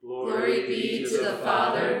Glory be to the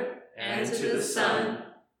Father, and to the Son,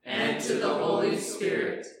 and to the Holy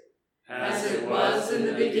Spirit, as it was in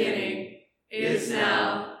the beginning, is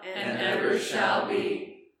now, and ever shall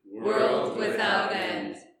be, world without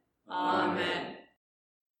end. Amen.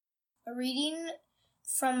 A reading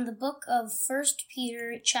from the book of 1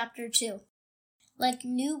 Peter chapter 2. Like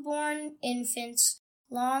newborn infants,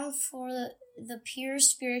 long for the pure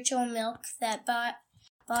spiritual milk, that by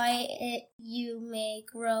it you may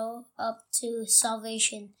grow up to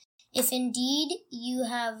salvation. If indeed you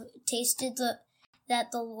have tasted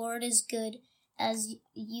that the Lord is good, as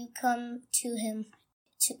you come to him,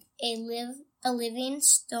 to a living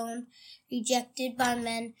stone, rejected by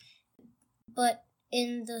men, but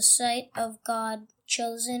in the sight of God,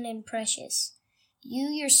 chosen and precious. You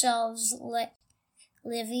yourselves, like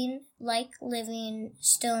living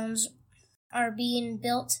stones, are being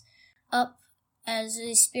built up as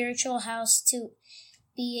a spiritual house to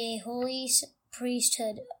be a holy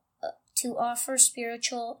priesthood, to offer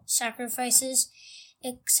spiritual sacrifices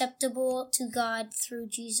acceptable to God through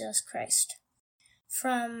Jesus Christ.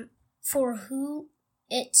 For who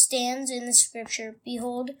it stands in the scripture,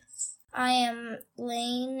 behold, I am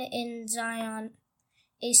laying in Zion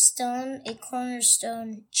a stone, a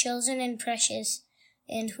cornerstone, chosen and precious,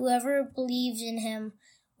 and whoever believes in him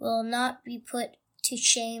will not be put to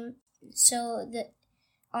shame. So the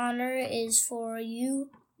honor is for you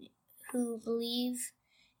who believe,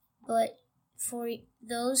 but for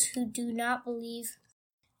those who do not believe,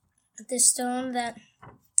 the stone that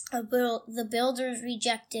the builders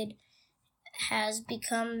rejected has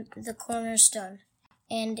become the cornerstone,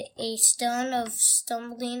 and a stone of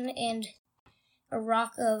stumbling and a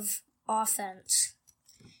rock of offense.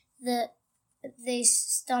 They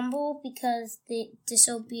stumble because they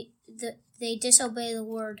disobey the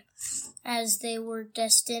word, as they were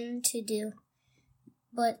destined to do.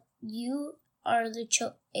 But you are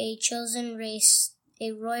a chosen race,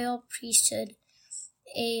 a royal priesthood,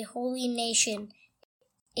 a holy nation,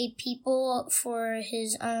 a people for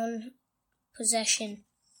his own possession,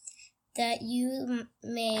 that you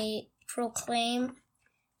may proclaim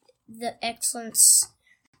the excellence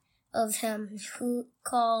of him who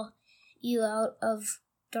called you out of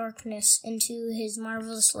darkness into his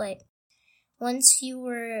marvelous light. Once you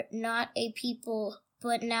were not a people,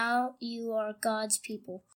 but now you are God's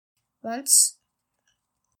people. Once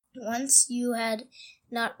you had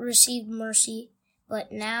not received mercy,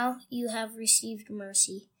 but now you have received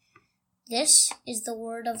mercy. This is the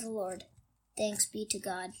word of the Lord. Thanks be to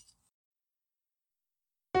God.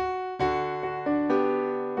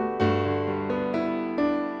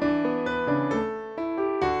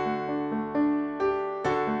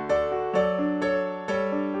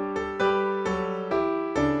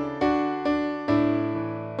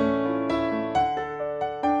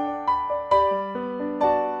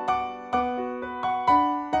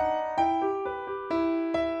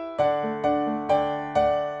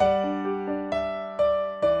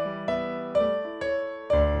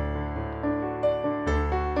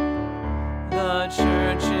 The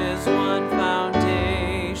church is one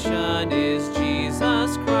foundation, is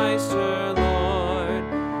Jesus Christ her Lord.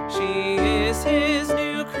 She is his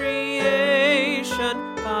new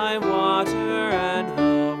creation by water and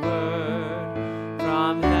the word.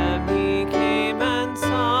 From him he came and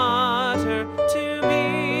sought her to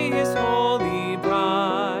be his holy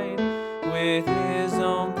bride. With his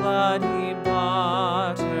own blood he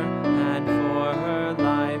bought her, and for her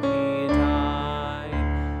life he died.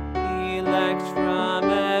 Elect from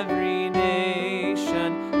every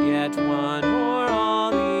nation, yet one o'er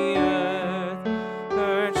all the earth.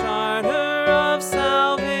 Her charter of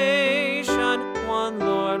salvation, one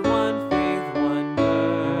Lord, one faith, one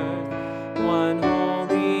birth. One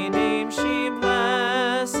holy name she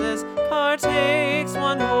blesses, partakes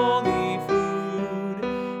one holy food,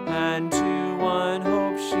 and to one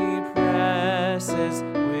hope she presses,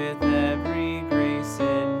 with every grace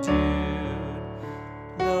endued.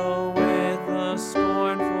 Though with a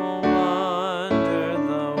scornful wonder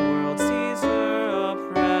the world sees her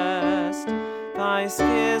oppressed, by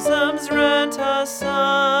schisms rent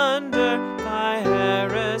asunder, by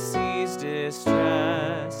heresies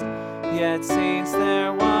distressed, yet saints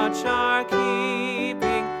their watch are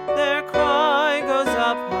keeping, their cry goes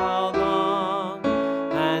up, how long?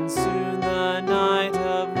 And soon the night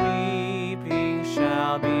of weeping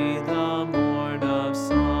shall be the morn of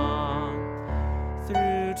song.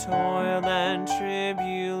 Through toil and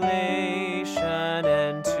tribulation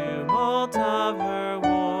and tumult of her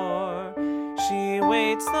war, she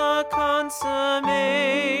waits the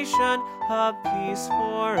consummation of peace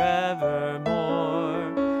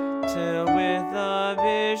forevermore. till with a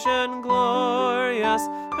vision glorious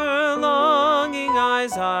her longing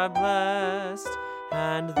eyes are blessed,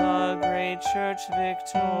 and the great church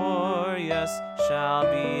victorious shall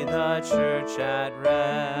be the church at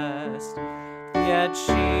rest. Yet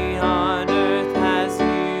she on earth has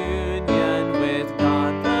union with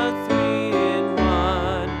God the Three in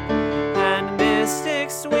One, and mystic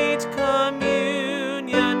sweet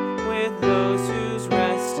communion with those whose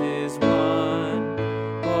rest is won.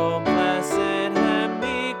 O blessed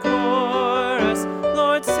heavenly chorus,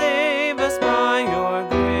 Lord, save us by your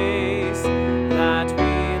grace, that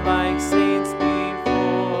we like saints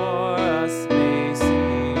before us may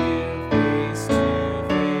see you face to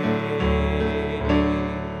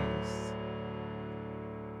face.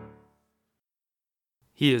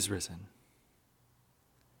 He is risen.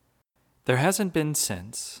 There hasn't been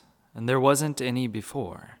since, and there wasn't any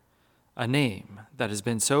before, a name that has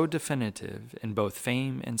been so definitive in both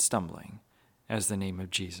fame and stumbling as the name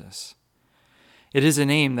of Jesus. It is a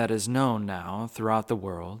name that is known now throughout the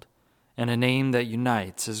world, and a name that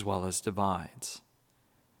unites as well as divides.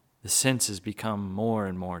 The sense has become more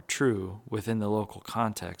and more true within the local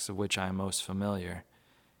context of which I am most familiar.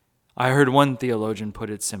 I heard one theologian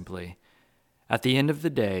put it simply: at the end of the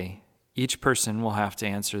day, each person will have to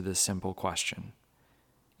answer this simple question: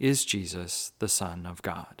 is Jesus the Son of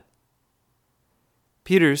God?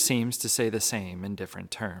 Peter seems to say the same in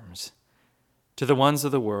different terms. To the ones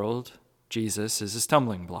of the world, Jesus is a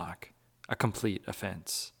stumbling block, a complete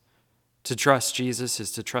offense. To trust Jesus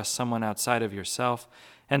is to trust someone outside of yourself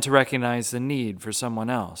and to recognize the need for someone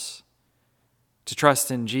else. To trust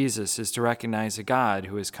in Jesus is to recognize a God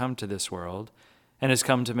who has come to this world and has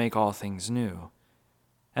come to make all things new.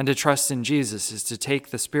 And to trust in Jesus is to take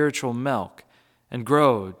the spiritual milk and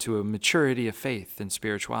grow to a maturity of faith and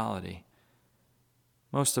spirituality.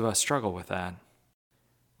 Most of us struggle with that.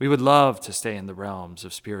 We would love to stay in the realms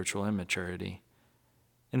of spiritual immaturity,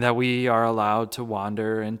 in that we are allowed to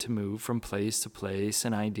wander and to move from place to place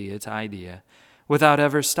and idea to idea without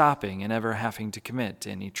ever stopping and ever having to commit to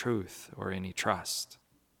any truth or any trust.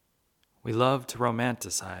 We love to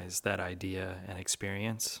romanticize that idea and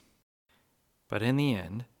experience. But in the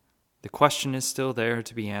end, the question is still there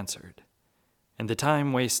to be answered, and the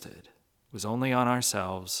time wasted was only on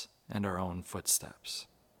ourselves and our own footsteps.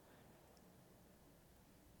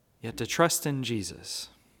 Yet to trust in Jesus,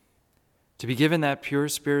 to be given that pure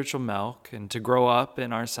spiritual milk and to grow up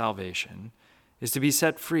in our salvation, is to be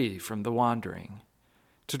set free from the wandering,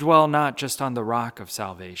 to dwell not just on the rock of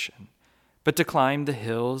salvation, but to climb the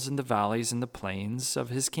hills and the valleys and the plains of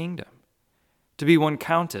his kingdom, to be one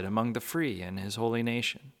counted among the free in his holy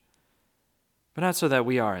nation. But not so that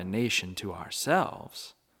we are a nation to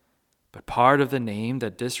ourselves, but part of the name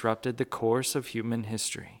that disrupted the course of human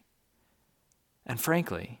history. And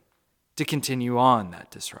frankly, to continue on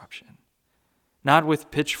that disruption, not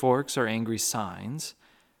with pitchforks or angry signs,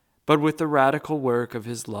 but with the radical work of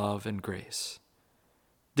his love and grace,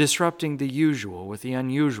 disrupting the usual with the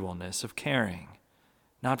unusualness of caring,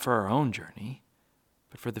 not for our own journey,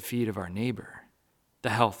 but for the feet of our neighbor, the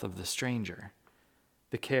health of the stranger,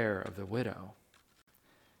 the care of the widow.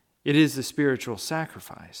 It is the spiritual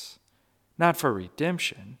sacrifice, not for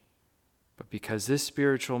redemption, but because this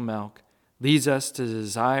spiritual milk leads us to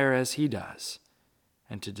desire as he does,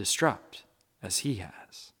 and to disrupt as he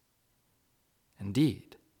has.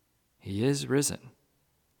 Indeed, he is risen.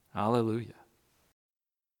 Alleluia.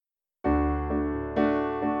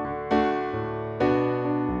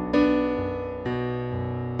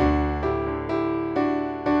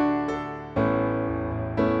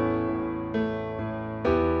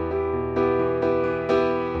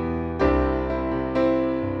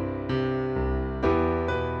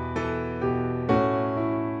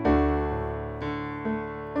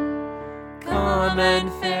 Come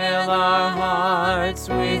and fill our hearts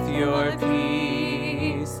with your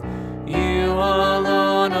peace. You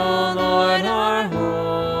alone, O Lord, are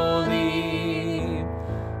holy.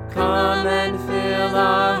 Come and fill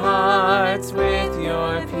our hearts with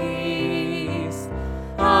your peace.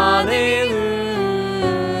 Alleluia.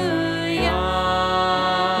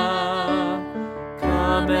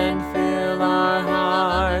 Come and fill our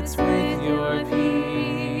hearts with your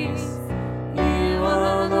peace. You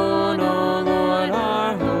alone, O Lord,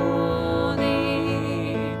 are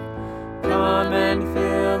holy. Come and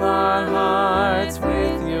fill our hearts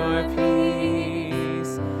with your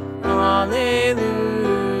peace. Alleluia.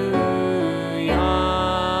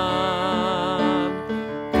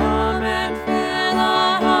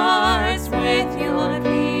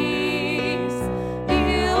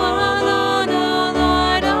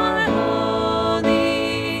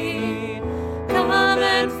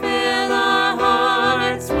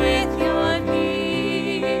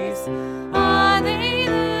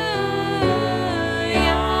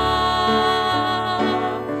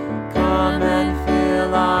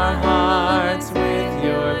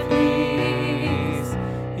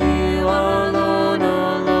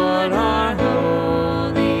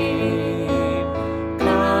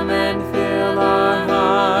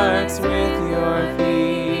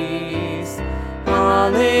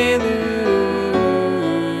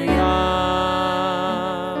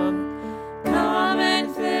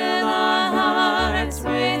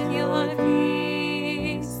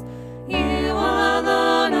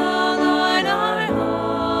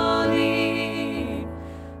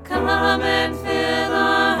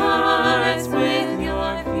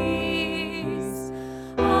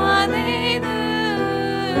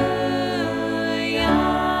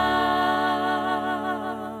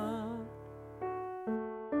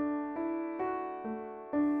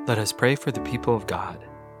 us pray for the people of God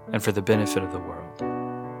and for the benefit of the world,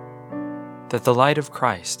 that the light of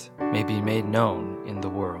Christ may be made known in the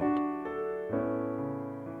world.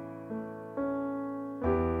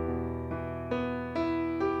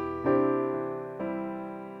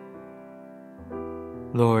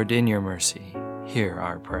 Lord, in your mercy, hear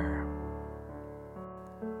our prayer.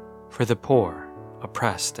 For the poor,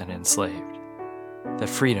 oppressed and enslaved, that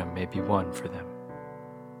freedom may be won for them.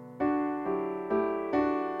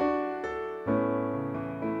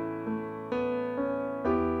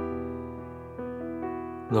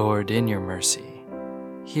 Lord, in your mercy,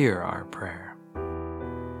 hear our prayer.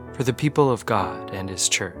 For the people of God and His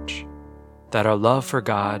church, that our love for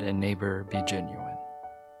God and neighbor be genuine.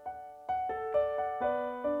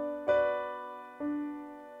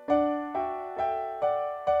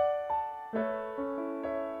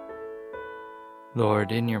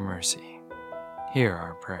 Lord, in your mercy, hear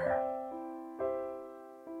our prayer.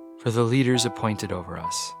 For the leaders appointed over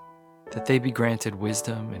us, that they be granted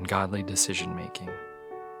wisdom and godly decision-making.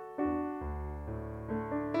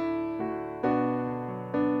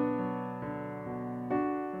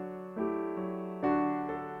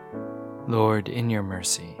 Lord, in your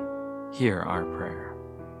mercy, hear our prayer.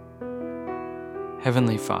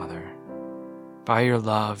 Heavenly Father, by your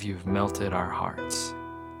love you have melted our hearts.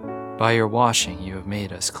 By your washing you have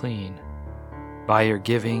made us clean. By your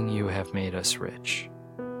giving you have made us rich.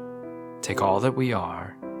 Take all that we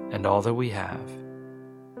are and all that we have,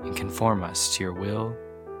 and conform us to your will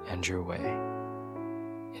and your way.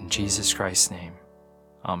 In Jesus Christ's name,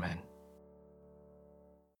 Amen.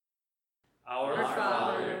 Our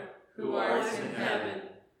Father, who art in heaven,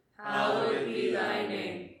 hallowed be thy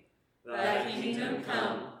name. Thy kingdom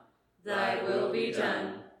come, thy will be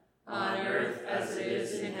done, on earth as it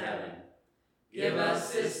is in heaven. Give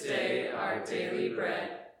us this day our daily bread,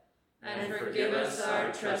 and forgive us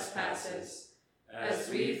our trespasses, as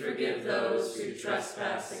we forgive those who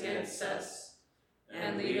trespass against us.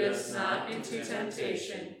 And lead us not into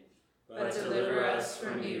temptation, but deliver us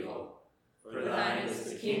from evil. For thine is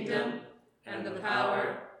the kingdom, and the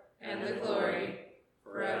power, and the glory,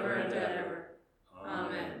 forever and ever.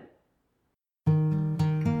 Amen.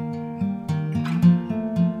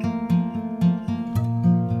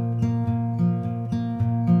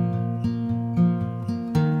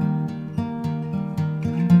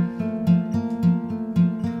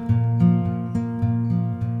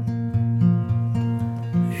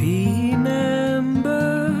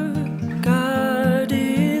 Remember, God's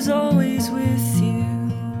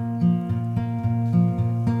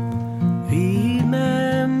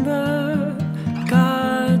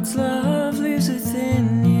love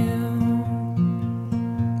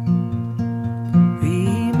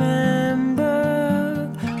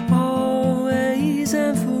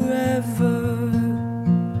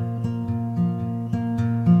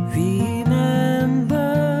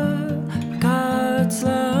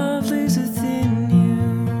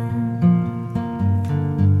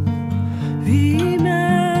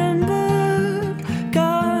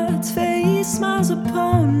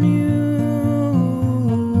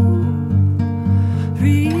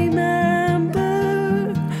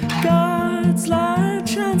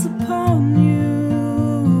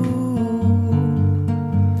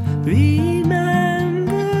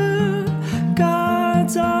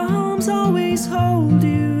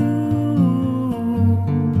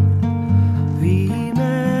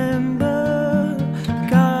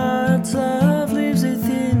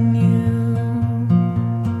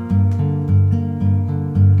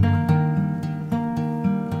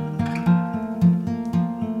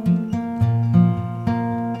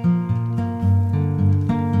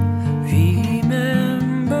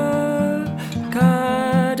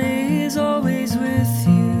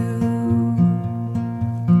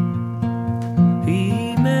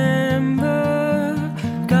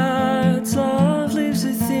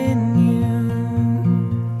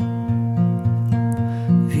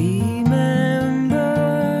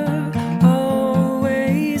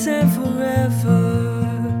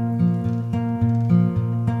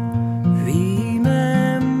within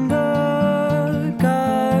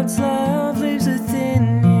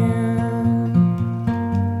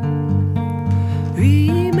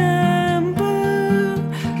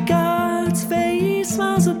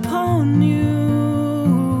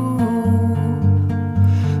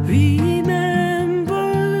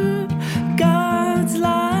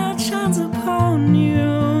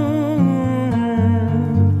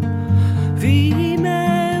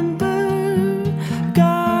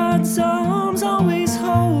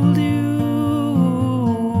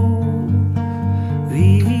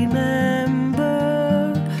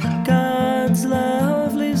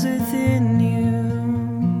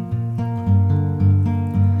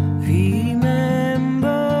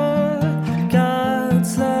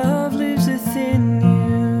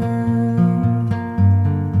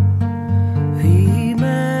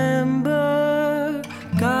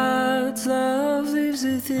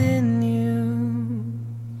within